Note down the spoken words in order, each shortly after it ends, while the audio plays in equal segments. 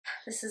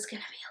This is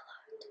gonna be a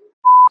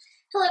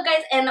lot. Hello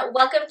guys, and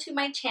welcome to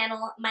my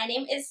channel. My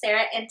name is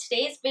Sarah, and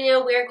today's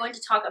video we are going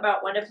to talk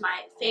about one of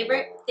my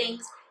favorite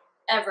things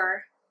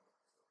ever,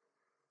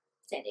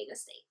 San Diego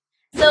State.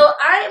 So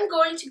I am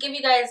going to give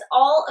you guys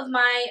all of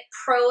my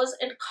pros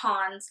and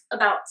cons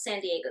about San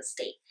Diego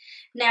State.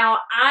 Now,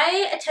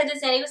 I attended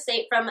San Diego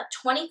State from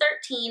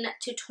 2013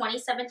 to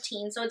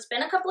 2017, so it's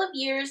been a couple of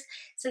years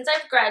since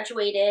I've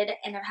graduated,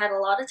 and I've had a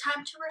lot of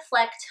time to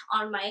reflect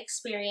on my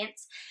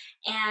experience.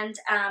 And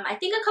I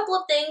think a couple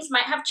of things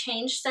might have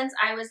changed since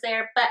I was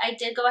there, but I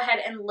did go ahead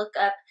and look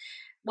up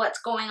what's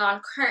going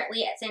on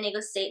currently at San Diego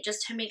State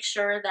just to make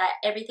sure that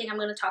everything I'm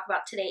going to talk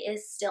about today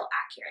is still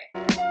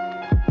accurate.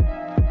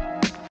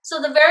 So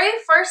the very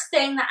first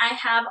thing that I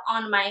have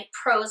on my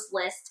pros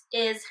list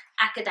is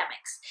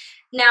academics.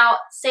 Now,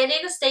 San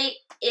Diego State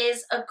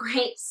is a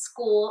great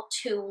school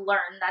to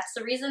learn. That's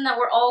the reason that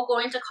we're all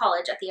going to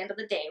college at the end of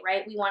the day,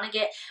 right? We want to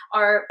get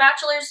our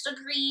bachelor's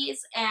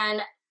degrees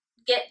and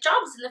get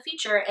jobs in the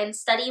future and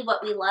study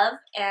what we love,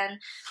 and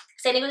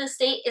San Diego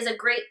State is a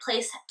great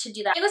place to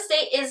do that. San Diego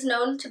State is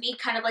known to be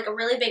kind of like a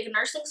really big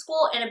nursing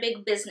school and a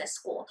big business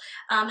school.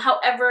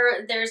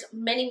 However, there's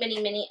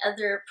many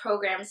other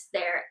programs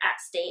there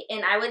at State,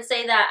 and I would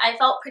say that I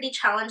felt pretty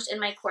challenged in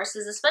my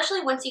courses,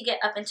 especially once you get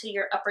up into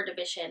your upper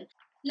division.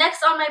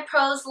 Next on my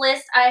pros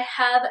list, I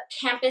have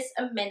campus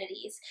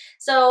amenities.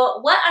 So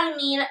what I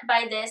mean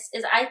by this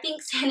is I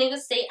think San Diego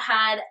State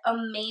had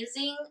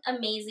amazing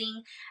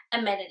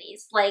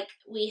amenities. Like,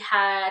 we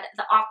had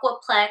the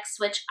Aquaplex,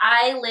 which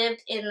I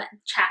lived in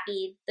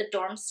Chappie, the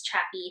dorms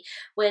Chappie,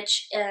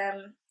 which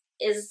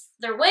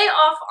they're way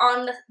off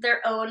on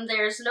their own.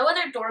 There's no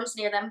other dorms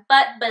near them,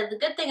 but the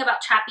good thing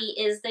about Chappie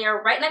is they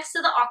are right next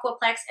to the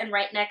Aquaplex and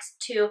right next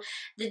to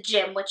the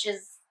gym, which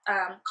is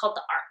called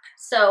the Arc.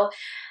 So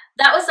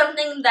that was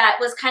something that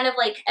was kind of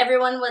like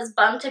everyone was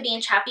bummed to be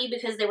in Chappie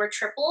because they were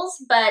triples,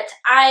 but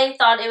I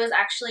thought it was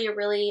actually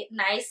really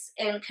nice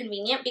and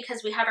convenient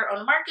because we had our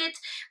own market,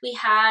 we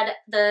had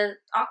the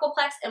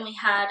Aquaplex, and we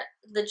had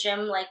the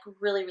gym like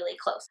really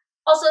close.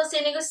 Also,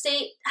 San Diego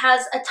State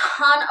has a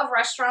ton of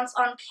restaurants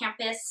on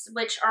campus,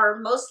 which are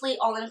mostly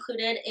all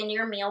included in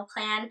your meal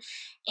plan,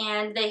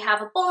 and they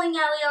have a bowling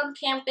alley on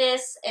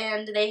campus,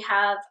 and they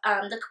have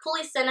the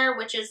Kapuli Center,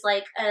 which is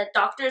like a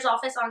doctor's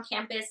office on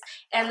campus,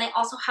 and they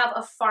also have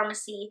a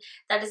pharmacy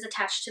that is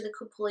attached to the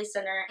Kapuli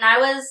Center. And I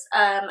was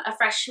a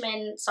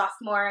freshman,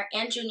 sophomore,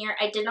 and junior.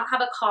 I did not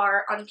have a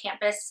car on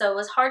campus, so it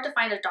was hard to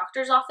find a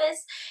doctor's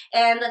office,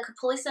 and the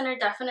Kapuli Center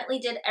definitely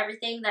did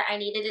everything that I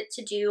needed it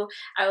to do.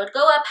 I would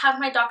go up, have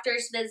my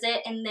doctor's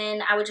visit, and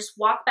then I would just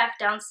walk back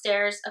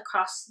downstairs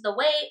across the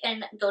way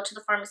and go to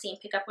the pharmacy and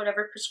pick up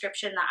whatever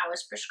prescription that I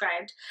was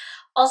prescribed.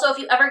 Also, if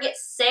you ever get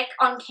sick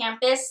on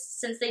campus,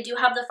 since they do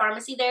have the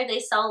pharmacy there, they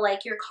sell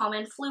like your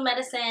common flu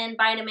medicine,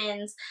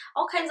 vitamins,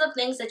 all kinds of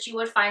things that you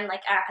would find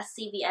like at a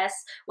CVS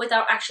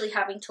without actually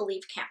having to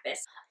leave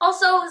campus.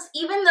 Also,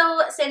 even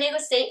though San Diego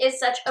State is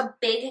such a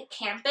big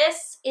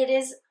campus, it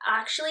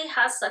actually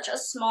has such a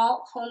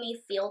small,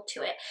 homey feel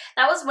to it.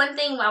 That was one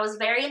thing I was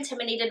very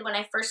intimidated when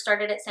I first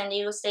started at San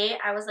Diego State.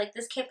 I was like,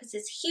 this campus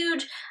is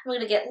huge. I'm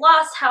gonna get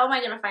lost. How am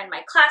I gonna find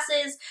my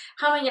classes?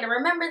 How am I gonna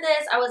remember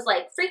this? I was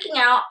like freaking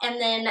out, and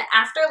then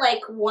after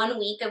like 1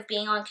 week of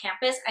being on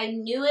campus, I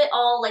knew it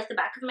all like the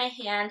back of my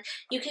hand.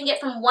 You can get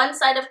from one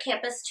side of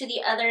campus to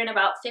the other in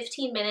about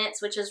 15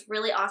 minutes, which is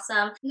really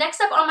awesome.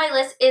 Next up on my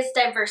list is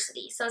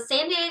diversity. So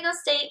San Diego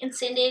State and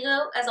San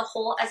Diego as a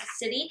whole, as a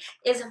city,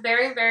 is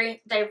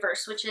very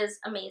diverse, which is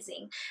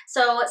amazing.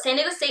 So San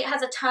Diego State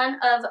has a ton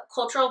of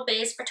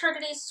cultural-based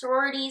fraternities,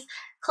 sororities,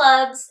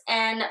 clubs,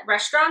 and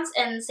restaurants,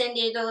 and San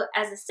Diego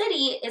as a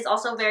city is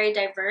also very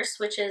diverse,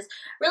 which is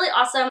really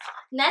awesome.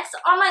 Next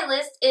on my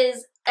list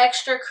is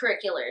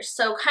extracurriculars.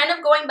 So kind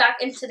of going back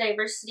into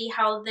diversity,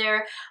 how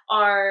there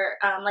are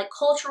like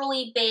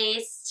culturally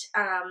based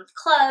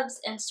clubs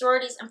and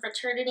sororities and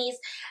fraternities.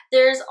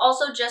 There's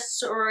also just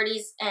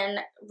sororities and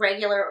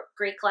regular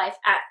Greek life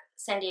at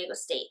San Diego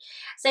State.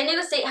 San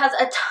Diego State has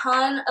a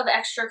ton of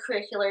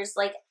extracurriculars.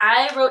 Like,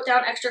 I wrote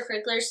down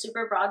extracurriculars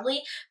super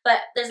broadly,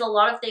 but there's a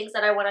lot of things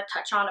that I want to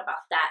touch on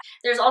about that.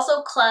 There's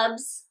also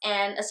clubs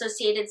and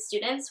associated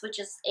students, which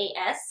is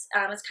AS.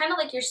 It's kind of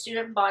like your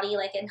student body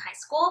like in high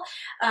school.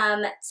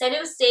 San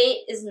Diego State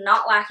is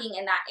not lacking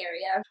in that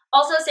area.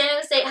 Also, San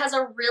Diego State has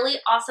a really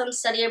awesome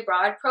study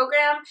abroad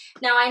program.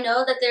 Now, I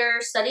know that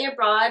their study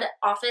abroad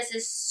office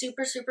is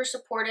super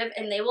supportive,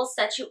 and they will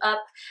set you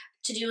up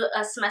to do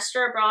a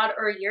semester abroad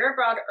or a year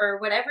abroad or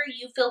whatever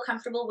you feel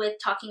comfortable with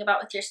talking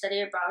about with your study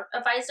abroad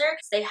advisor.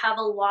 They have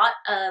a lot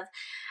of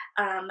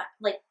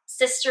like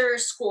sister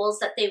schools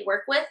that they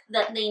work with,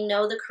 that they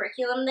know the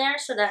curriculum there,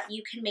 so that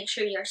you can make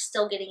sure you're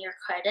still getting your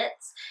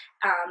credits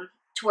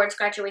towards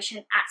graduation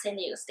at San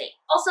Diego State.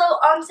 Also,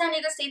 on San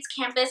Diego State's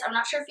campus, I'm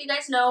not sure if you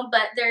guys know,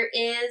 but there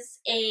is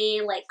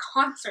a like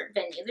concert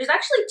venue. There's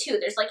actually two.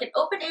 There's like an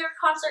open air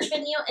concert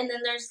venue, and then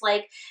there's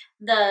like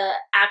the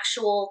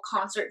actual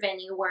concert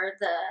venue where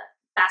the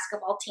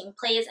basketball team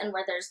plays and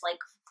where there's like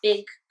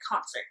big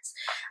concerts.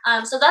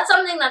 So that's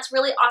something that's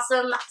really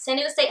awesome. San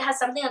Diego State has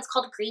something that's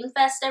called Green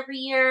Fest every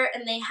year,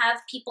 and they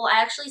have people.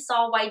 I actually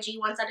saw YG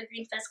once at a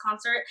Green Fest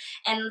concert,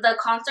 and the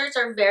concerts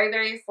are very,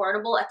 very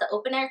affordable at the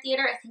open air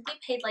theater. I think they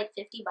paid like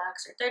 $50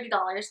 or $30,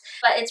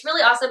 but it's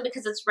really awesome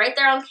because it's right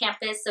there on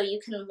campus, so you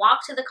can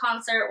walk to the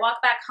concert,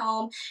 walk back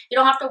home. You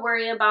don't have to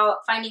worry about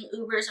finding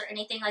Ubers or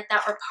anything like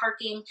that, or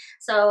parking.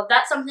 So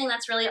that's something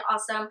that's really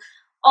awesome.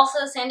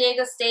 Also, San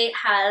Diego State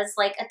has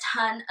like a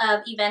ton of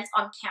events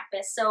on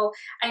campus. So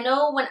I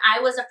know when I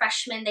was a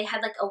freshman, they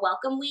had like a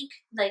welcome week.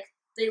 Like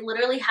they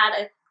literally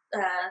had a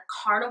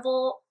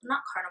carnival,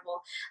 not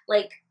carnival,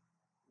 like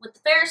with the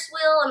Ferris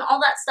wheel and all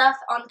that stuff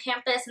on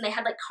campus, and they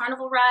had like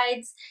carnival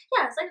rides.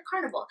 Yeah, it's like a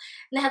carnival.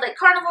 And they had like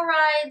carnival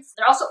rides.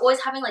 They're also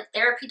always having like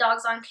therapy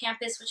dogs on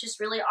campus, which is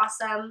really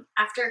awesome.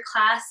 After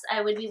class,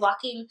 I would be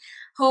walking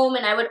home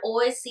and I would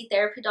always see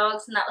therapy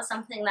dogs, and that was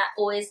something that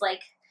always,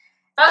 like,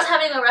 if I was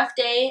having a rough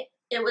day,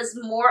 it was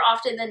more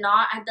often than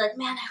not, I'd be like,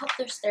 man, I hope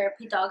there's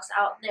therapy dogs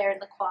out there in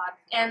the quad.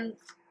 And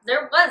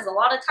there was a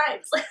lot of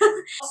times.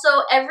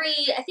 Also, I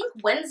think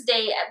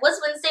Wednesday, it was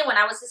Wednesday when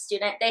I was a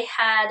student, they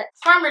had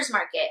farmers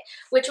market,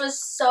 which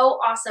was so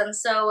awesome.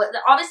 So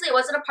obviously it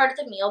wasn't a part of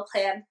the meal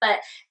plan, but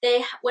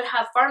they would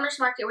have farmers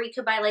market where you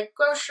could buy like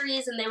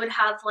groceries, and they would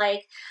have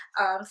like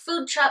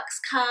food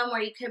trucks come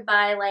where you could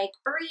buy like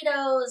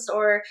burritos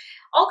or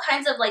all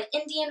kinds of like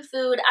Indian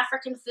food,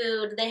 African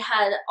food. They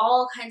had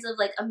all kinds of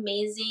like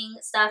amazing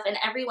stuff, and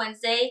every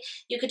Wednesday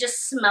you could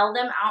just smell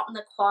them out in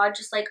the quad,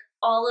 just like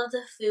all of the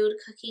food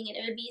cooking, and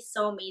it would be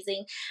so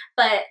amazing.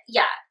 But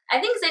yeah, I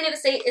think San Diego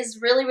State is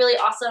really, really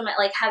awesome at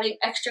like having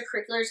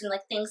extracurriculars and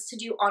like things to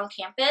do on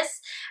campus.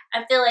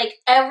 I feel like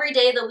every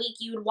day of the week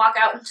you would walk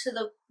out into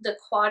the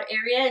quad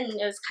area,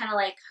 and it was kind of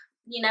like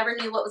you never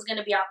knew what was going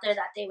to be out there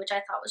that day, which I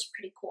thought was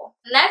pretty cool.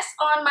 Next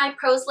on my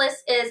pros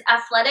list is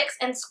athletics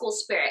and school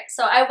spirit.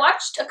 So I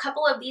watched a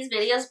couple of these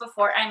videos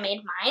before I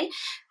made mine,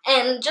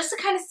 and just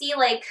to kind of see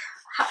like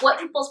what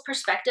people's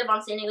perspective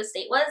on San Diego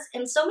State was.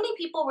 And so many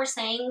people were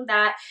saying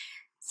that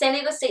San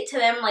Diego State to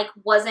them like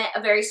wasn't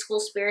a very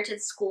school-spirited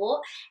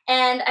school.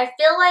 And I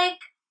feel like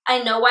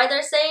I know why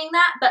they're saying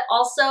that, but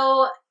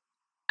also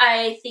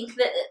I think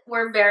that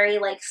we're very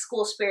like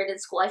school-spirited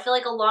school. I feel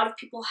like a lot of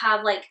people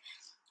have like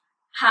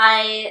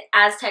high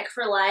Aztec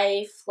for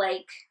life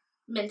like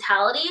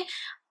mentality,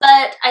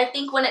 but I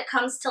think when it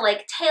comes to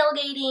like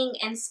tailgating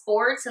and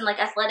sports and like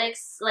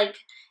athletics, like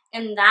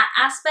in that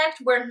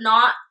aspect, we're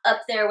not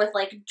up there with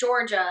like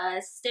Georgia,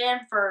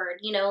 Stanford,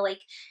 you know, like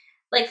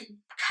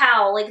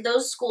Cal, like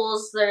those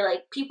schools. They're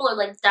like, people are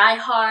like die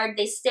hard,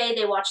 they stay,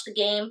 they watch the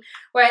game.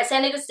 Where at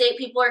San Diego State,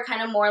 people are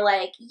kind of more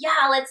like,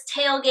 yeah, let's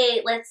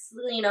tailgate, let's,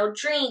 you know,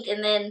 drink,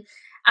 and then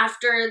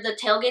after the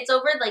tailgate's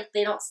over, like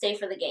they don't stay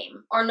for the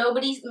game, or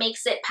nobody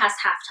makes it past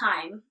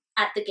halftime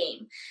at the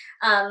game.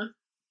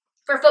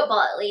 For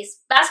football, at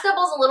least.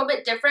 Basketball's a little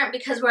bit different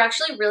because we're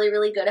actually really,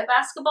 really good at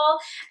basketball.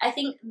 I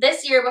think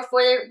this year,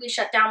 before we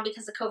shut down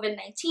because of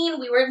COVID-19,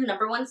 we were the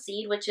 #1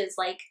 seed, which is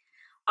like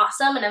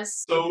awesome, and I'm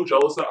so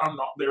jealous that I'm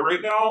not there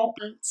right now.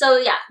 So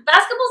yeah,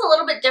 basketball's a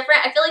little bit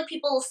different. I feel like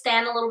people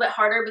stand a little bit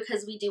harder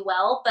because we do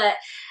well, but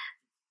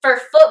for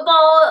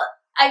football,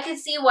 I could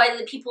see why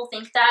the people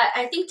think that.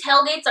 I think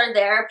tailgates are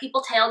there.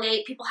 People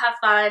tailgate, people have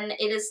fun.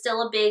 It is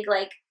still a big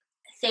like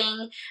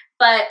thing,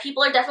 but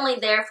people are definitely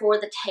there for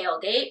the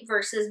tailgate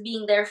versus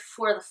being there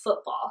for the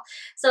football.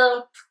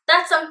 So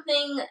that's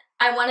something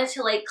I wanted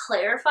to like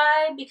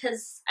clarify,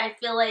 because I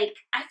feel like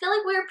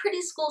we were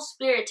pretty school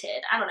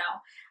spirited. I don't know.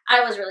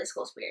 I was really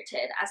school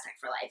spirited, Aztec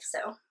for life.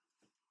 So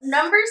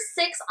number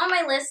 6 on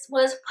my list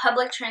was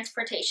public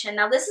transportation.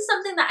 Now this is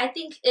something that I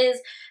think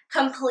is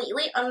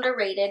completely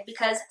underrated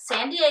because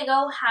San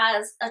Diego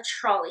has a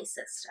trolley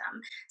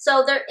system.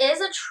 So there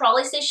is a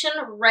trolley station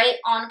right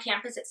on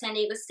campus at San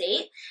Diego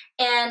State,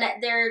 and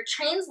their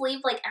trains leave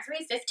like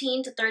every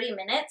 15 to 30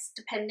 minutes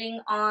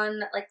depending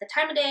on like the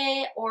time of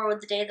day or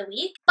the day of the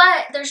week.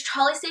 But there's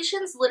trolley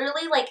stations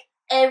literally like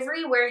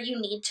everywhere you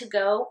need to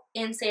go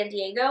in San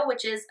Diego,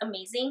 which is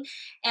amazing.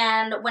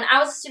 And when I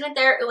was a student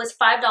there, it was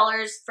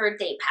 $5 for a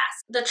day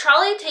pass. The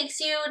trolley takes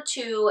you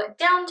to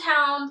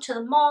downtown, to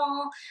the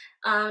mall,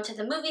 to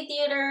the movie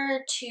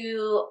theater,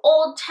 to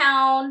Old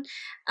Town,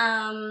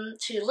 to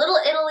Little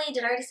Italy.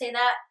 Did I already say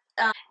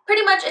that?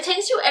 Pretty much it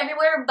takes you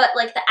everywhere but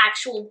like the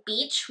actual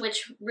beach,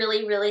 which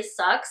really, really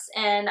sucks,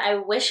 and I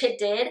wish it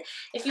did.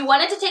 If you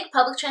wanted to take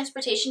public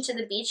transportation to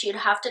the beach, you'd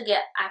have to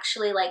get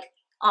actually like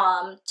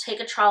take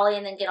a trolley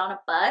and then get on a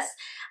bus.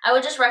 I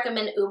would just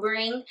recommend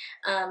Ubering,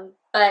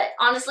 but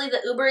honestly the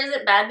Uber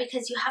isn't bad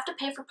because you have to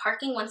pay for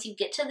parking once you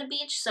get to the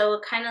beach, so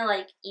it kind of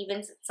like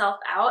evens itself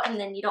out, and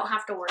then you don't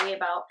have to worry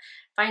about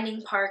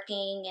finding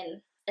parking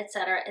and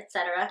etc.,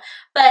 etc.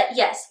 But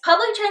yes,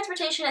 public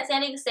transportation at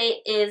San Diego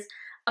State is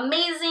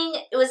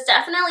amazing. It was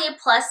definitely a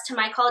plus to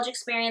my college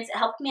experience. It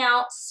helped me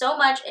out so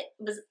much.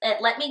 It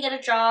let me get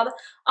a job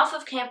off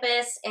of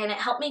campus, and it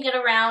helped me get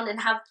around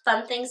and have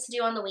fun things to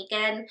do on the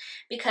weekend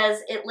because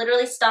it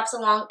literally stops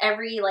along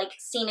every like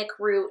scenic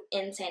route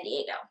in San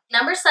Diego.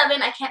 Number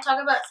 7, I can't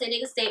talk about San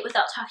Diego State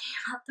without talking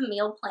about the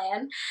meal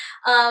plan.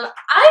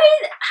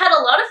 I had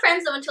a lot of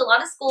friends that went to a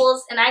lot of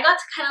schools, and I got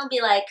to kind of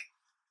be like,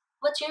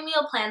 what's your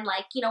meal plan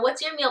like? You know,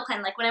 what's your meal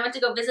plan like? When I went to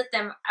go visit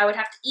them, I would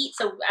have to eat,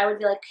 so I would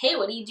be like, hey,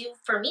 what do you do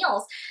for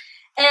meals?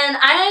 And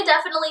I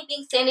definitely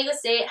think San Diego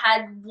State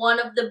had one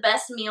of the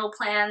best meal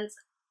plans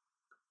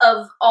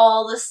of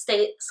all the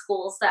state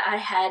schools that I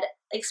had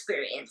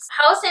experienced.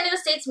 How San Diego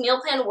State's meal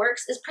plan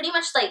works is pretty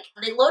much like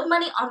they load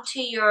money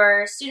onto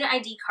your student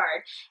ID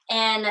card,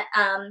 and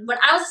when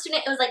I was a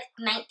student it was like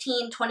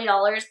 $19,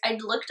 $20. I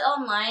looked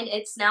online,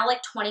 it's now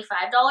like $25.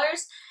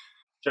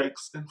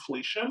 Yikes,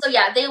 inflation. So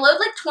yeah, they load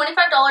like $25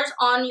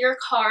 on your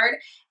card,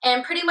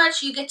 and pretty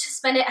much you get to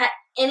spend it at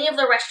any of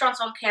the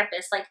restaurants on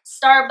campus, like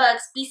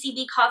Starbucks,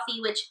 BCB Coffee,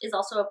 which is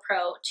also a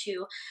pro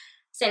to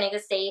San Diego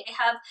State. They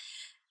have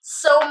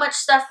so much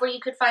stuff where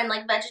you could find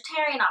like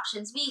vegetarian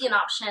options, vegan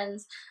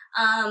options.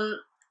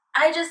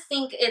 I just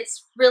think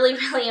it's really,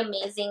 really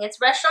amazing.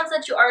 It's restaurants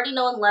that you already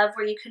know and love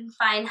where you can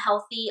find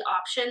healthy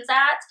options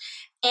at,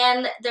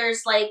 and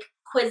there's like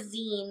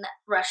cuisine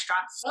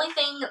restaurants. The only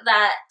thing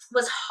that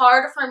was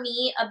hard for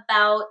me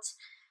about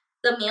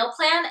the meal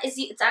plan is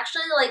it's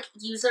actually like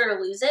use it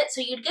or lose it.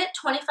 So you'd get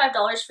 $25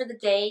 for the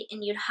day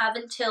and you'd have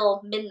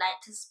until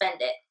midnight to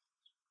spend it.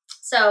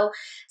 So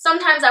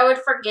sometimes I would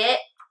forget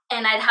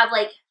and I'd have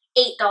like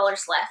 $8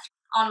 left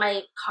on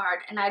my card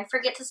and I'd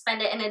forget to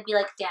spend it, and it'd be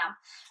like, damn,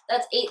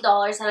 that's $8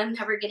 that I'm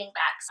never getting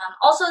back.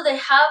 Also, they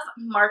have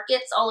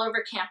markets all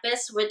over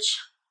campus, which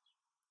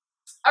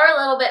are a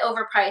little bit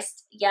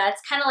overpriced. Yeah,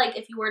 it's kind of like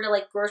if you were to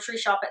like grocery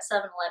shop at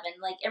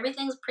 7-Eleven. Like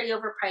everything's pretty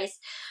overpriced,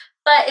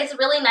 but it's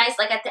really nice.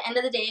 Like at the end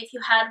of the day, if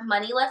you had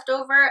money left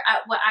over,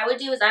 what I would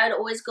do is I would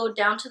always go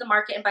down to the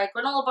market and buy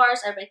granola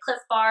bars. I'd buy Cliff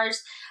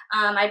bars.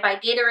 I'd buy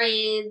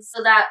Gatorades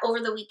so that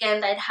over the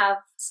weekend I'd have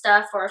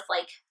stuff, or if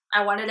like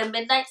I wanted a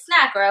midnight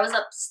snack or I was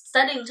up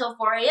studying till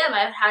 4 a.m.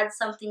 I had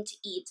something to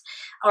eat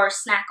or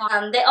snack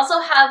on. They also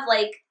have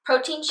like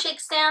protein shake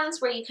stands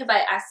where you could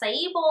buy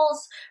acai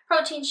bowls,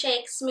 protein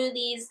shakes,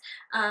 smoothies,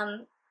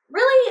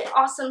 really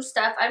awesome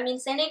stuff. I mean,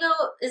 San Diego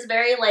is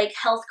very like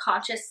health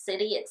conscious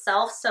city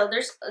itself, so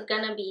there's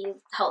gonna be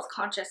health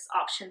conscious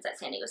options at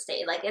San Diego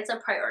State. Like it's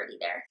a priority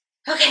there.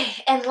 Okay,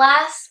 and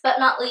last but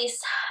not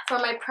least for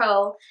my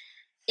pro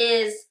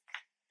is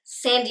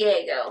San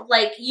Diego.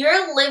 Like,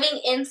 you're living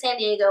in San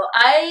Diego.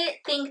 I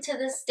think to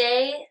this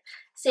day,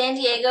 San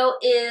Diego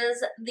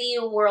is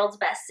the world's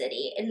best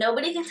city, and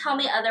nobody can tell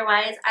me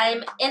otherwise.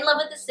 I'm in love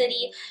with the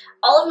city.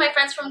 All of my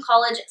friends from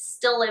college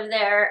still live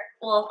there.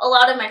 Well, a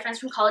lot of my friends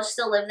from college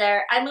still live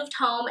there. I moved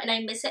home and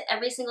I miss it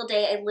every single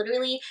day. I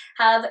literally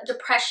have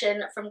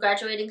depression from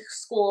graduating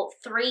school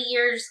 3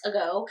 years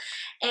ago,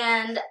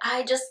 and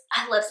I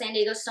love San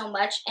Diego so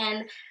much,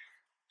 and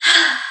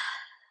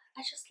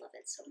I just love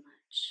it so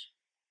much.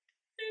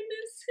 I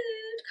miss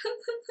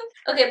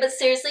it. Okay, but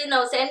seriously,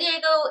 no, San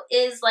Diego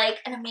is like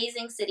an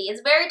amazing city. It's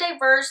very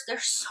diverse.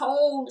 There's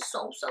so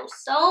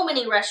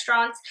many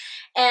restaurants,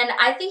 and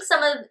I think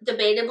some of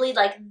debatably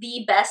like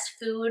the best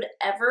food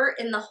ever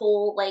in the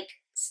whole like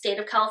state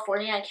of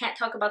California. I can't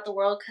talk about the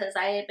world because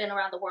I have been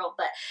around the world,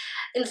 but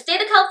in the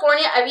state of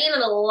California, I've eaten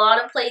in a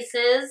lot of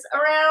places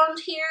around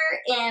here,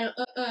 and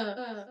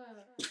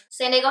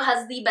San Diego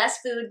has the best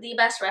food, the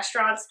best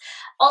restaurants.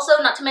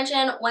 Also, not to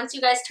mention, once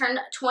you guys turn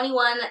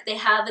 21, they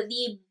have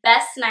the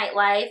best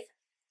nightlife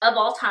of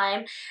all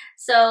time.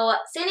 So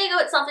San Diego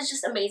itself is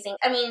just amazing.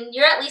 I mean,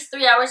 you're at least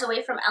 3 hours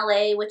away from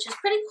LA, which is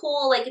pretty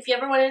cool. Like if you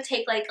ever wanted to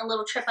take like a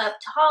little trip up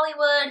to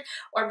Hollywood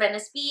or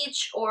Venice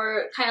Beach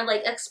or kind of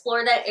like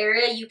explore that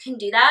area, you can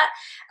do that.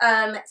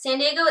 San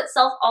Diego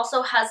itself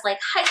also has like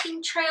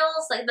hiking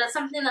trails. Like that's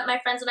something that my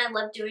friends and I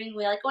love doing.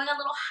 We like going on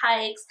little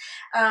hikes.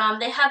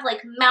 They have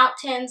like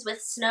mountains with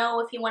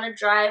snow if you want to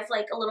drive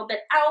like a little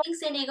bit out. I think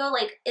San Diego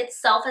like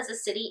itself as a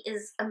city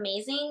is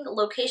amazing.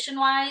 Location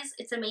wise,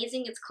 it's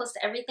amazing. It's close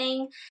to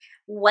everything.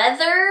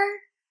 Weather,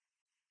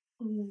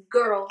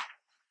 girl,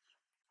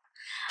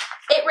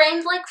 it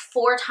rained like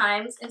 4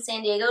 times in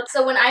San Diego.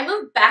 So when I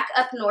moved back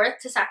up north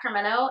to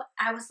Sacramento,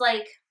 I was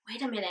like,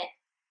 wait a minute,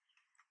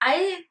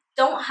 I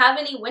don't have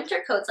any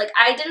winter coats. Like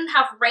I didn't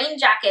have rain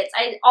jackets.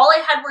 All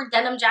I had were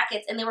denim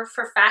jackets, and they were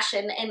for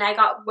fashion, and I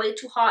got way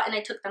too hot and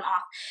I took them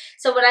off.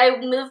 So when I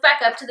moved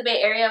back up to the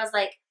Bay Area, I was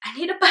like, I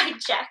need to buy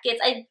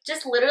jackets. I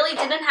just literally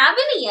didn't have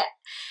any yet.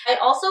 I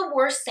also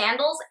wore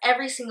sandals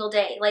every single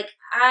day. Like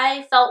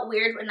I felt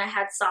weird when I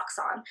had socks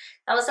on.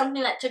 That was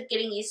something that took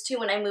getting used to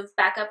when I moved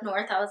back up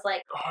north. I was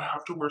like, oh, I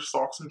have to wear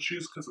socks and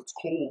shoes because it's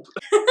cold.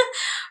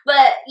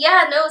 But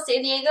yeah, no,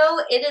 San Diego,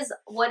 it is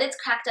what it's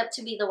cracked up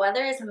to be. The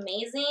weather is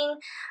amazing.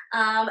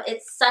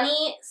 It's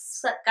sunny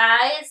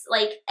skies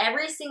like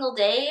every single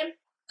day.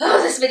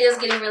 Oh, this video is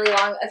getting really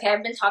long. Okay,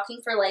 I've been talking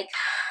for like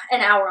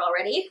an hour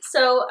already,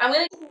 so I'm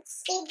gonna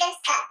speed this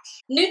up.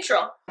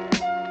 Neutral.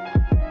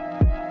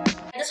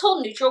 This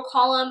whole neutral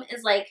column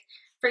is like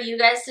for you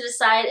guys to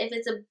decide if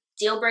it's a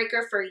deal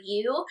breaker for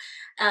you.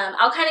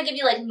 I'll kind of give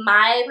you like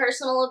my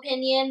personal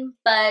opinion,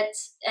 but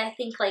I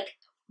think like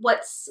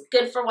what's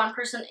good for one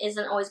person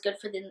isn't always good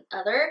for the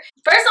other.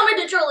 First on my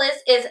neutral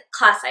list is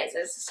class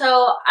sizes.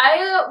 So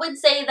I would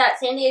say that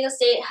San Diego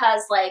State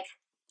has like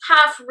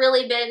half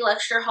really big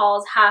lecture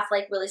halls, half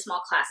like really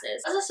small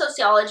classes. I was a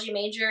sociology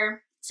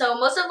major, so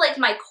most of like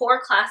my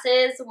core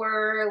classes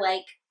were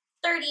like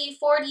 30,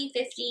 40,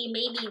 50,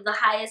 maybe the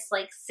highest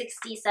like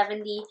 60,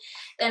 70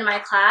 in my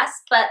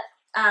class, but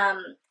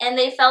and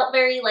they felt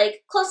very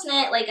like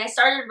close-knit. Like I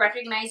started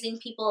recognizing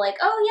people like,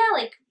 oh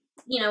yeah, like,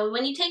 you know,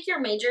 when you take your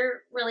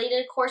major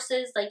related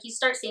courses, like you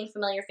start seeing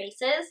familiar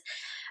faces.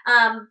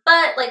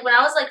 But like when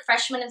I was like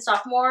freshman and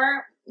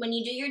sophomore, when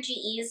you do your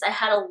GEs, I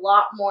had a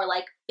lot more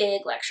like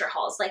big lecture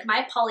halls. Like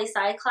my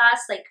poli-sci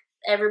class, like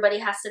everybody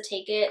has to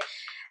take it.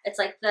 It's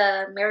like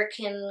the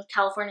American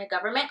California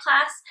government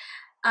class.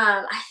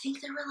 I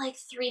think there were like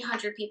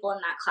 300 people in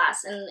that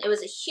class, and it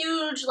was a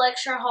huge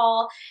lecture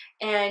hall,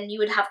 and you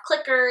would have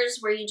clickers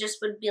where you just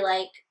would be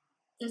like,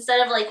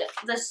 instead of like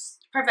this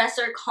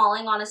professor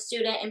calling on a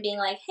student and being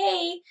like,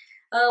 hey,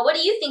 what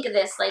do you think of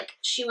this? Like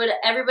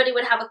everybody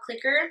would have a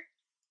clicker.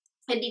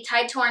 It'd be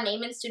tied to our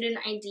name and student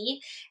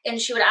ID,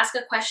 and she would ask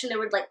a question that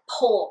would like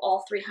poll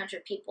all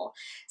 300 people.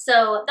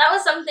 So that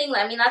was something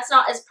that, I mean, that's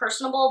not as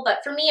personable, but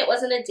for me it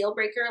wasn't a deal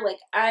breaker. Like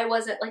I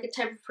wasn't like a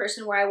type of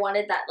person where I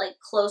wanted that like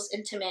close,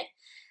 intimate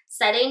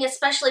setting,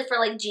 especially for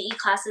like GE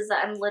classes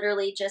that I'm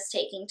literally just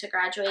taking to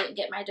graduate and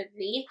get my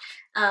degree.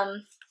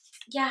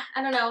 Yeah,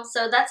 I don't know.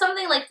 So that's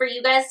something like for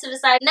you guys to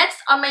decide. Next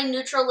on my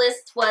neutral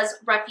list was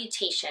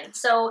reputation.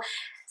 So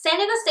San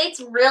Diego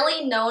State's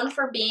really known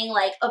for being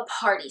like a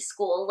party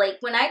school. Like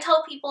when I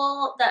tell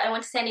people that I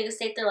went to San Diego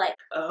State, they're like,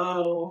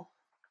 oh.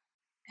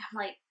 I'm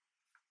like,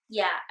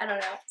 yeah, I don't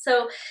know.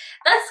 So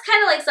that's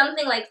kind of like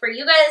something like for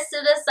you guys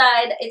to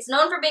decide. It's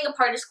known for being a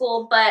party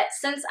school, but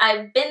since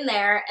I've been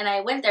there and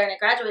I went there and I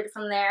graduated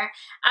from there,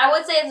 I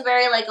would say it's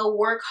very like a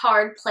work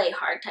hard, play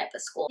hard type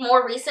of school.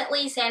 More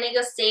recently, San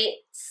Diego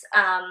State's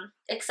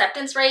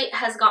acceptance rate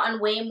has gotten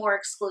way more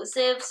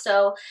exclusive.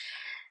 So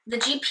the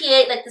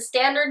GPA, like the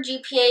standard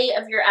GPA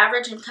of your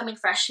average incoming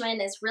freshman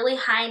is really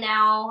high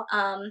now.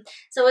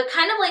 So it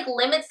kind of like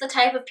limits the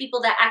type of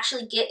people that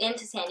actually get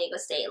into San Diego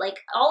State. Like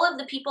all of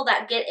the people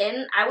that get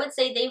in, I would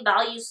say they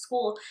value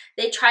school.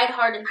 They tried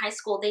hard in high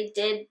school. They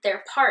did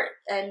their part,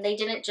 and they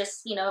didn't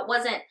just, you know, it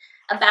wasn't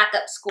a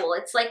backup school.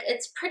 It's like,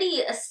 it's pretty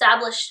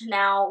established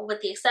now with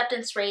the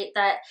acceptance rate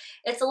that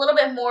it's a little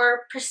bit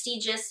more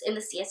prestigious in the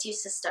CSU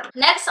system.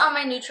 Next on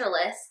my neutral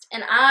list,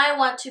 and I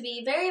want to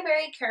be very,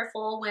 very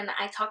careful when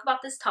I talk about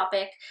this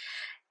topic,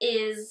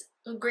 is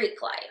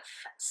Greek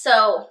life.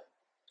 So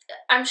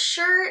I'm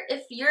sure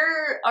if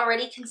you're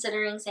already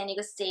considering San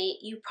Diego State,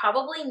 you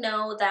probably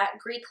know that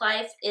Greek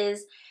life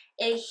is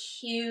a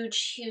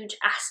huge, huge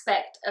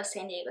aspect of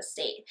San Diego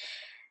State.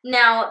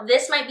 Now,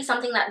 this might be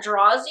something that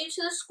draws you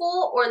to the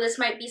school, or this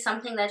might be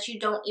something that you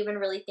don't even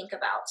really think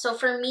about. So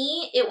for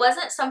me, it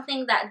wasn't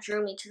something that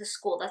drew me to the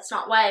school. That's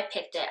not why I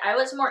picked it. I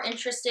was more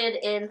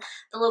interested in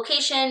the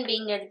location,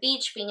 being near the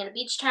beach, being in a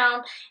beach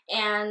town,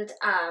 and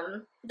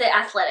the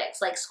athletics,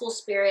 like school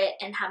spirit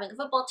and having a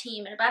football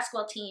team and a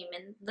basketball team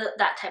and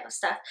that type of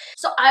stuff.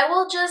 So I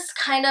will just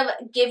kind of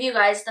give you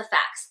guys the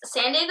facts.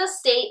 San Diego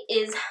State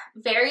is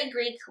very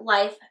Greek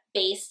life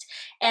based,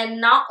 and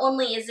not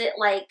only is it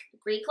like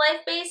Greek life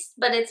based,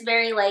 but it's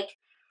very like,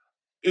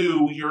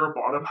 ew, you're a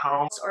bottom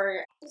house,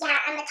 or yeah,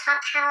 I'm a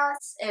top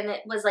house. And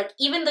it was like,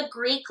 even the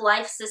Greek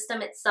life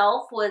system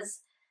itself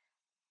was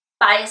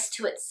biased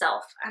to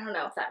itself. I don't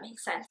know if that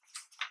makes sense.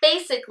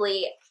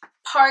 Basically,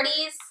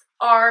 parties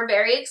are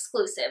very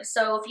exclusive.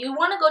 So if you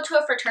want to go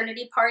to a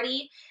fraternity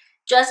party,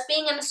 just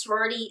being in a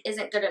sorority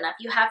isn't good enough.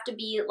 You have to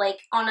be like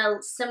on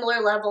a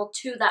similar level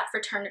to that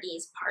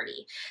fraternity's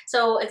party.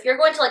 So if you're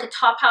going to like a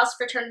top house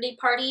fraternity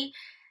party,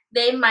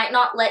 they might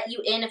not let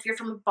you in if you're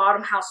from a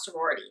bottom house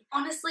sorority.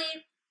 Honestly,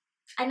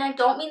 and I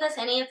don't mean this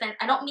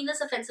I don't mean this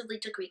offensively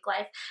to Greek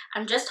life.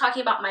 I'm just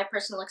talking about my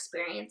personal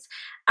experience.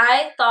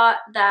 I thought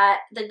that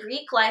the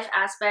Greek life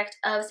aspect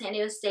of San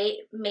Diego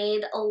State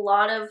made a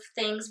lot of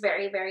things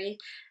very, very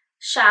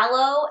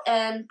shallow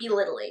and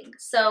belittling.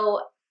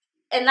 So,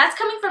 and that's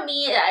coming from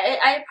me.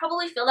 I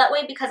probably feel that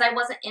way because I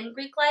wasn't in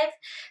Greek life.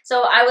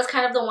 So I was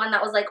kind of the one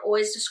that was like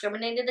always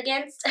discriminated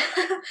against.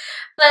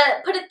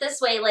 But put it this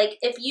way, like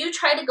if you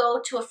try to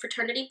go to a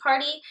fraternity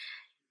party,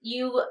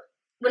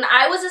 when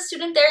I was a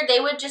student there, they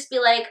would just be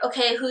like,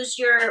 okay,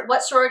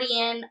 what sorority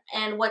in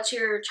and what's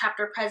your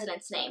chapter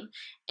president's name?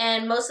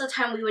 And most of the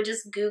time we would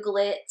just Google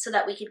it so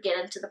that we could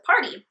get into the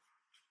party.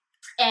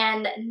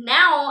 And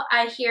now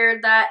I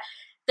hear that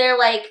they're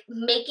like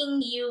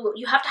making you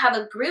have to have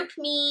a group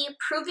me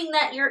proving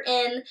that you're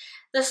in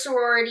the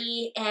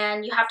sorority,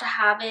 and you have to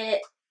have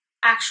it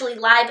actually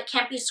live. It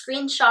can't be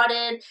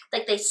screenshotted.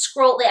 Like they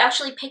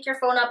actually pick your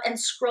phone up and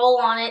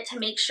scroll on it to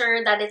make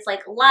sure that it's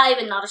like live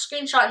and not a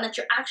screenshot, and that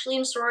you're actually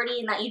in sorority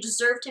and that you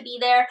deserve to be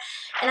there.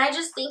 And I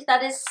just think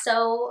that is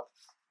so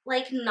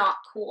like not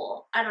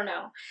cool. I don't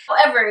know.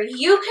 However,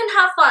 you can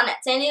have fun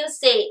at San Diego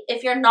State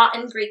if you're not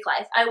in Greek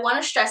life. I want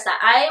to stress that.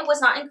 I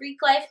was not in Greek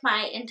life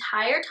my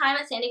entire time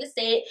at San Diego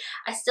State.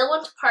 I still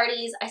went to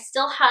parties. I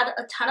still had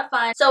a ton of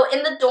fun. So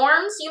in the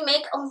dorms, you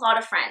make a lot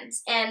of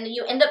friends, and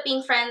you end up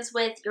being friends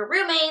with your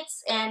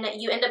roommates, and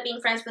you end up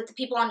being friends with the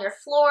people on your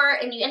floor,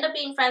 and you end up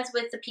being friends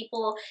with the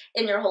people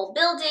in your whole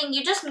building.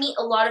 You just meet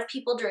a lot of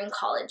people during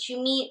college.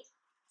 You meet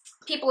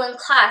people in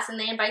class and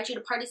they invite you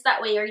to parties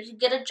that way, or you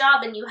get a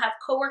job and you have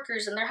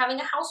coworkers and they're having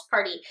a house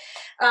party.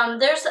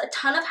 There's a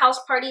ton of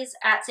house parties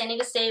at San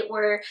Diego State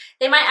where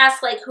they might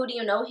ask like, who do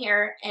you know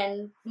here?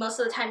 And most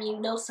of the time you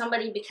know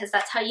somebody because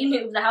that's how you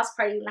knew of the house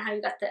party and how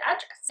you got the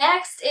address.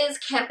 Next is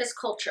campus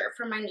culture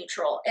for my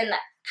neutral, and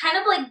kind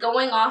of like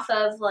going off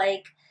of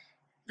like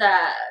the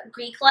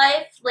Greek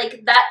life,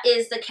 like that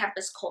is the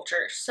campus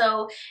culture.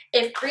 So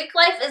if Greek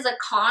life is a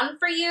con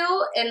for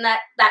you and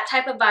that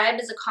type of vibe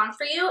is a con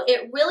for you,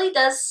 it really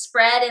does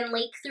spread and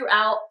leak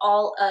throughout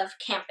all of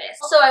campus.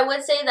 Also, I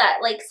would say that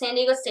like San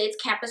Diego State's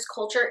campus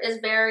culture is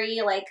very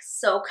like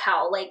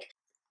SoCal. Like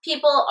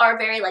people are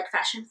very like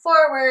fashion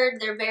forward,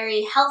 they're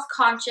very health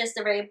conscious,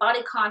 they're very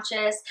body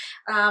conscious,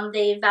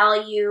 they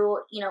value,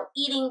 you know,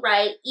 eating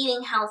right,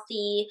 eating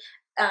healthy,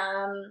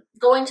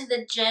 going to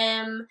the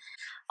gym.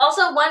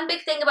 Also, one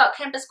big thing about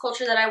campus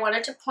culture that I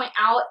wanted to point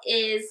out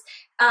is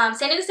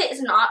San Diego State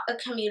is not a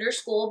commuter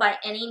school by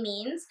any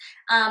means,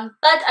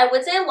 but I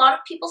would say a lot of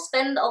people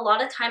spend a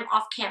lot of time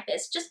off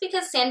campus just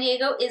because San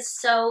Diego is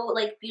so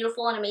like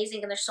beautiful and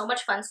amazing and there's so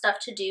much fun stuff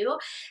to do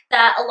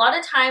that a lot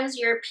of times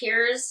your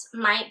peers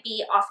might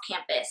be off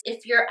campus.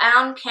 If you're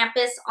on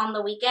campus on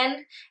the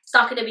weekend, it's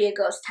not going to be a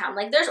ghost town.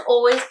 Like there's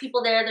always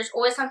people there, there's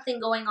always something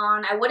going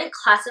on. I wouldn't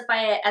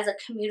classify it as a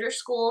commuter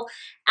school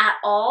at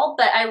all,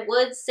 but I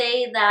would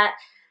say that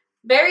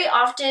very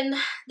often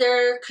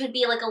there could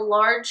be like a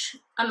large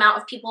amount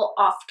of people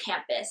off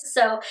campus.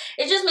 So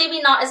it's just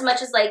maybe not as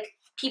much as like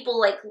people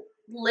like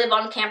live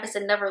on campus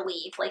and never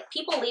leave. Like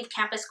people leave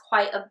campus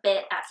quite a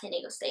bit at San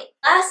Diego State.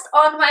 Last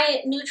on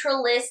my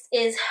neutral list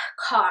is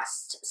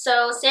cost.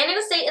 So San Diego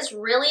State is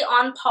really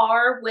on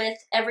par with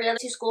every other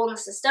school in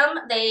the system.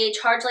 They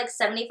charge like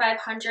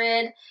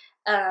 $7,500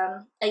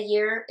 a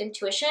year in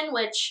tuition,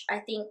 which I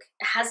think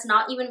has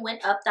not even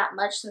went up that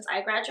much since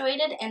I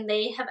graduated, and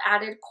they have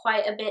added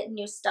quite a bit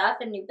new stuff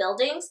and new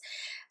buildings.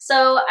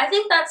 So I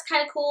think that's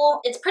kind of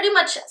cool. It's pretty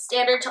much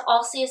standard to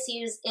all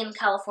CSUs in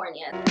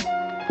California.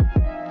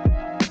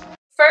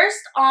 First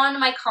on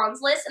my cons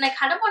list, and I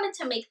kind of wanted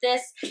to make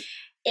this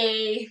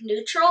a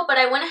neutral, but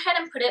I went ahead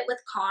and put it with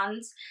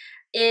cons,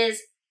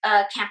 is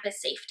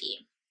campus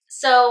safety.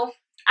 So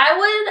I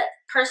would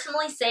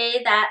personally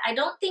say that I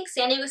don't think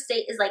San Diego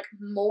State is like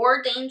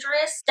more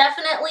dangerous.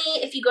 Definitely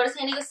if you go to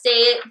San Diego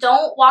State,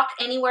 don't walk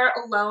anywhere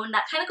alone.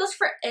 That kind of goes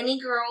for any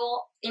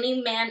girl,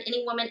 any man,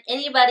 any woman,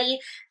 anybody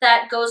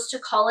that goes to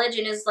college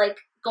and is like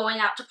going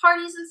out to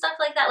parties and stuff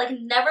like that. Like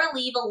never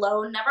leave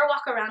alone, never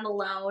walk around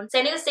alone.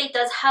 San Diego State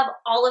does have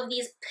all of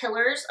these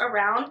pillars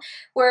around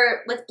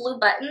where with blue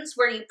buttons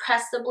where you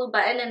press the blue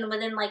button and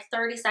within like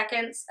 30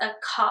 seconds a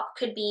cop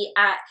could be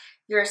at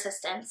your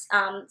assistance.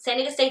 San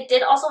Diego State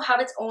did also have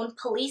its own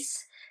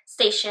police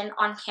station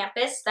on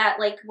campus that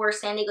like were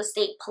San Diego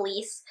State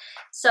police.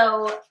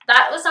 So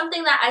that was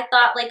something that I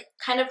thought like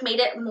kind of made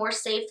it more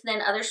safe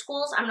than other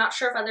schools. I'm not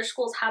sure if other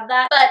schools have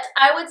that, but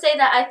I would say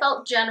that I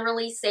felt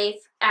generally safe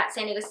at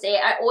San Diego State.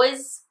 I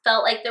always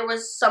felt like there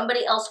was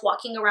somebody else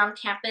walking around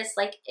campus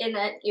like in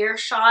an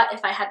earshot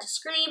if I had to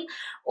scream,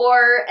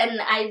 and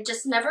I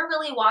just never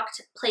really walked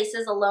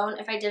places alone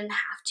if I didn't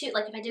have to,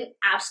 like if I didn't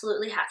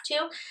absolutely have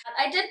to.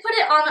 I did put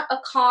it on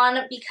a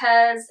con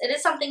because it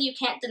is something you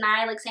can't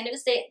deny. Like San Diego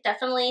State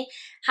definitely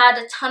had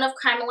a ton of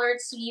crime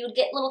alerts. You would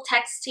get little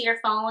texts to your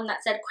phone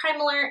that said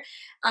crime alert.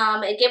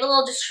 It gave a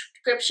little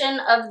description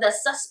of the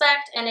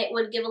suspect, and it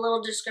would give a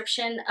little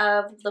description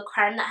of the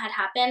crime that had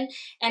happened,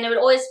 and it would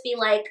always be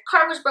like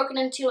car was broken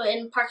into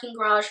in parking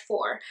garage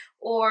 4,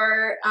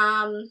 or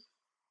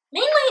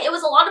mainly it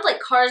was a lot of like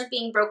cars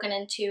being broken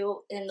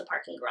into in the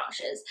parking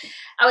garages.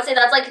 I would say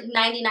that's like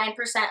 99%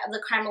 of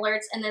the crime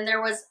alerts, and then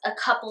there was a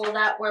couple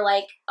that were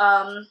like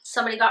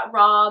somebody got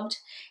robbed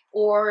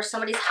or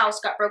somebody's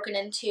house got broken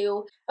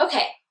into.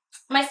 Okay.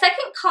 My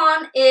second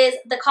con is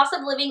the cost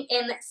of living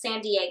in San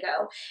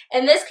Diego,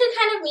 and this could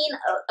kind of mean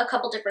a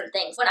couple different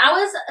things. When I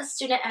was a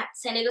student at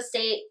San Diego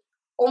State,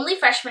 only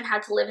freshmen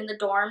had to live in the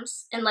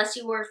dorms unless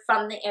you were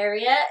from the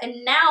area,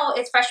 and now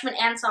it's freshmen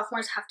and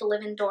sophomores have to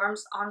live in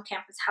dorms on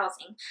campus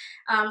housing.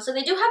 So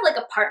they do have like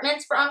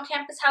apartments for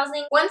on-campus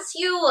housing. Once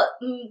you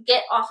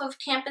get off of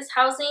campus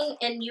housing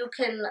and you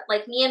can,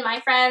 like me and my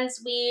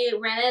friends, we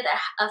rented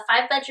a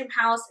 5-bedroom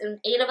house and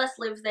 8 of us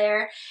lived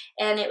there,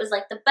 and it was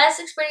like the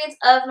best experience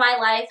of my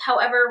life.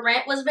 However,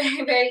 rent was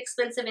very, very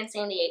expensive in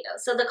San Diego.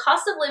 So the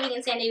cost of living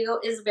in San Diego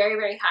is very,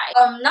 very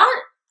high. Not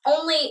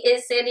only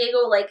is San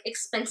Diego like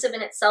expensive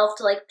in itself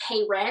to like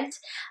pay rent,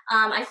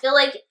 I feel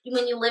like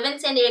when you live in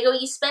San Diego,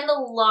 you spend a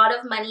lot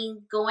of money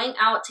going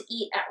out to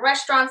eat at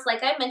restaurants.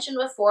 Like I mentioned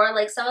before,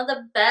 like some of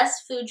the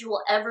best food you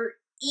will ever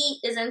eat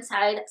is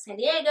inside San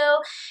Diego,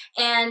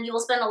 and you will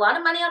spend a lot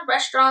of money on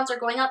restaurants or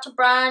going out to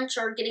brunch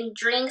or getting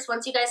drinks.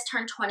 Once you guys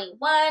turn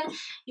 21,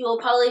 you will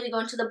probably be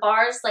going to the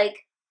bars like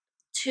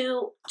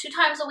two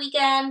times a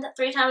weekend,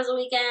 3 times a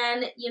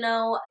weekend, you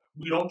know.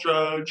 We don't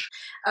judge.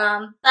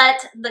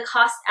 But the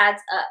cost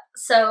adds up.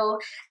 So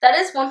that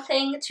is one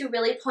thing to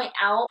really point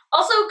out.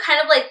 Also, kind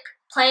of like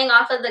playing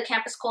off of the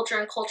campus culture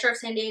and culture of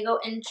San Diego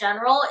in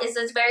general, is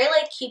it's very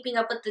like keeping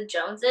up with the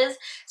Joneses.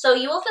 So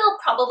you will feel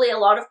probably a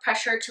lot of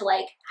pressure to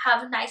like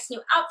have nice new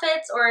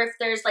outfits, or if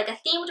there's like a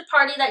themed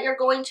party that you're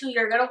going to,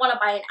 you're going to want to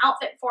buy an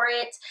outfit for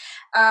it.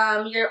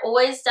 You're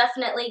always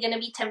definitely going to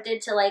be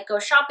tempted to like go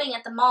shopping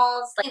at the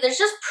malls. Like there's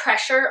just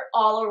pressure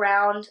all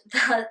around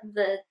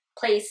the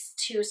place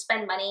to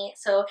spend money,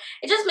 so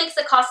it just makes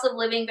the cost of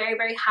living very,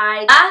 very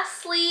high.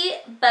 Lastly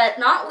but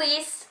not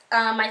least,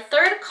 my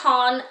third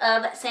con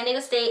of San Diego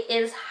State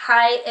is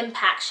high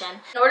impaction.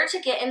 In order to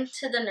get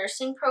into the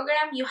nursing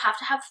program, you have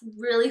to have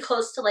really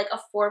close to like a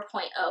 4.0,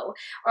 or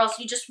else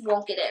you just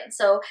won't get in.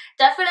 So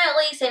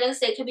definitely San Diego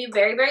State can be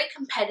very, very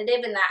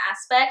competitive in that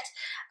aspect.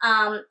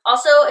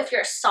 Also, if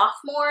you're a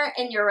sophomore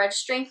and you're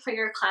registering for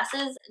your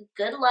classes,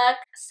 good luck,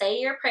 say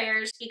your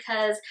prayers,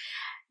 because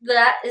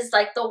that is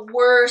like the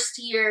worst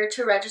year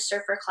to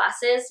register for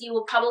classes. You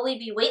will probably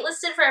be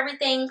waitlisted for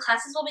everything.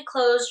 Classes will be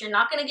closed. You're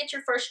not going to get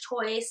your first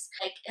choice,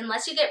 like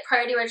unless you get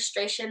priority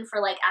registration for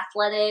like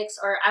athletics,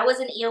 or I was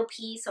an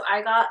EOP, so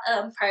I got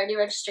priority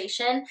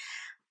registration.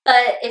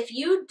 But if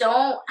you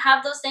don't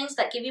have those things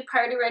that give you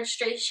priority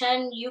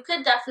registration, you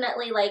could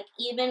definitely like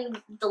even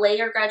delay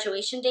your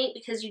graduation date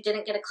because you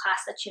didn't get a class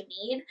that you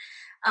need.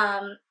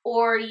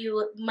 Or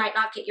you might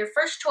not get your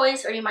first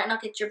choice, or you might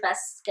not get your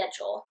best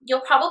schedule.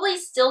 You'll probably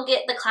still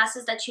get the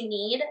classes that you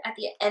need at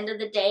the end of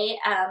the day,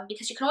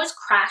 because you can always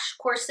crash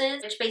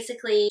courses, which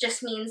basically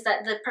just means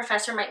that the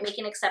professor might make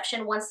an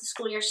exception once the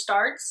school year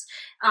starts.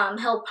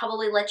 He'll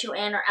probably let you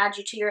in or add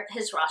you to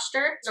his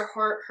roster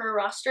or her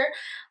roster.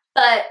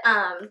 But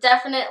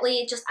definitely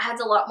it just adds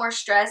a lot more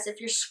stress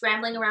if you're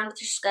scrambling around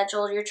with your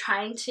schedule. You're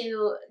trying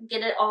to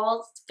get it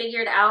all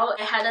figured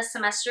out. I had a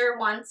semester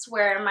once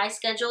where my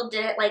schedule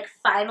didn't like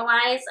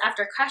finalize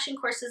after crashing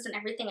courses and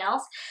everything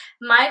else.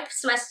 My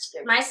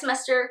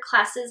semester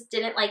classes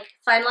didn't like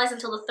finalize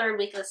until the 3rd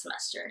week of the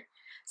semester.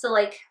 So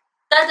like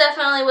that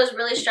definitely was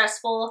really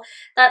stressful.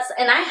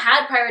 And I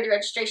had priority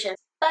registration,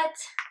 but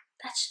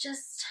that's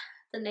just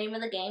the name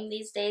of the game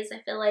these days.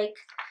 I feel like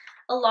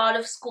a lot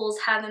of schools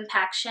have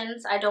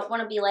impactions. I don't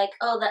want to be like,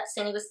 oh, that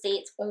San Diego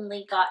State's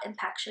only got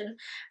impaction,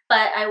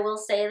 but I will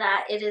say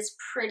that it is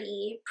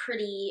pretty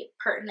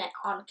pertinent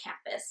on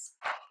campus.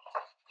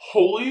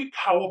 Holy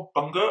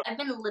cowabunga. I've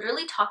been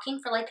literally talking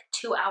for like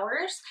 2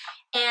 hours,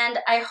 and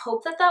I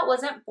hope that that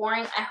wasn't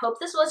boring. I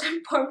hope this was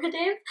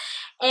informative,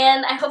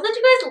 and I hope that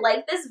you guys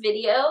like this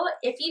video.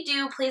 If you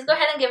do, please go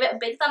ahead and give it a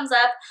big thumbs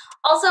up.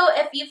 Also,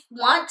 if you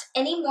want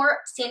any more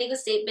San Diego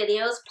State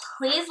videos,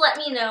 please let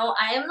me know.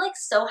 I am like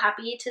so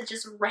happy to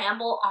just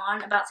ramble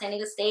on about San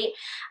Diego State.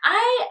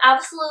 I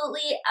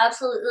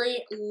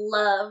absolutely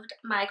loved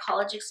my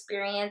college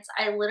experience.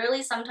 I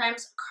literally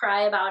sometimes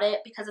cry about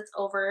it because it's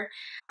over.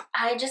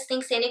 I just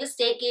think San Diego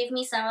State gave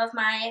me some of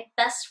my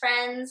best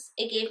friends.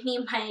 It gave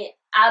me my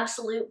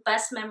absolute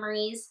best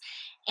memories,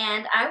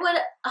 and I would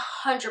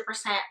 100%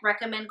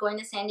 recommend going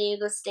to San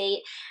Diego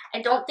State.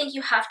 I don't think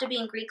you have to be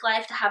in Greek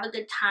life to have a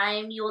good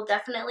time. You will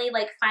definitely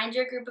like find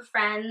your group of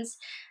friends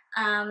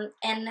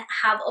and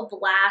have a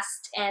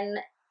blast and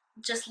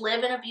just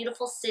live in a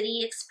beautiful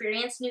city,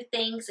 experience new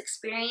things,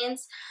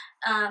 experience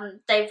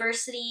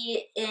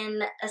diversity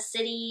in a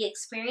city,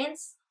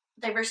 experience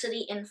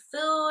diversity in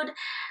food,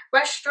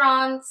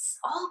 restaurants,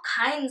 all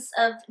kinds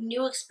of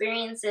new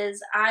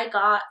experiences I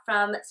got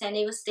from San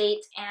Diego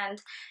State,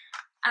 and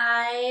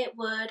I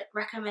would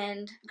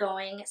recommend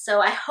going.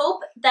 So I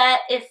hope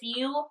that if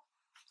you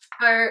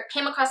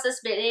came across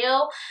this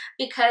video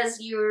because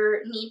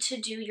you need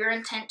to do your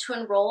intent to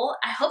enroll,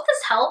 I hope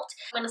this helped.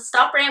 I'm going to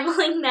stop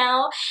rambling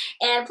now,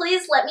 and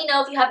please let me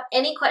know if you have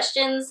any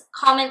questions,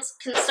 comments,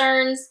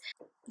 concerns,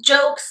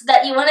 jokes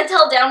that you want to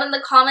tell down in the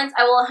comments.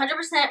 I will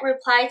 100%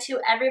 reply to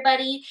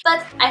everybody.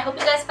 But I hope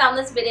you guys found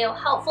this video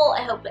helpful.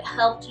 I hope it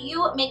helped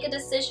you make a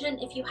decision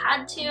if you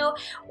had to,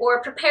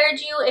 or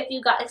prepared you if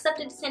you got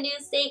accepted to San Diego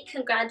State.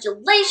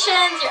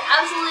 Congratulations, you're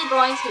absolutely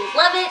going to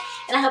love it,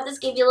 and I hope this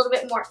gave you a little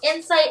bit more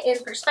insight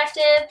and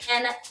perspective.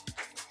 And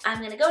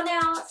I'm gonna go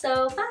now,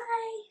 so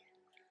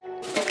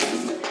bye.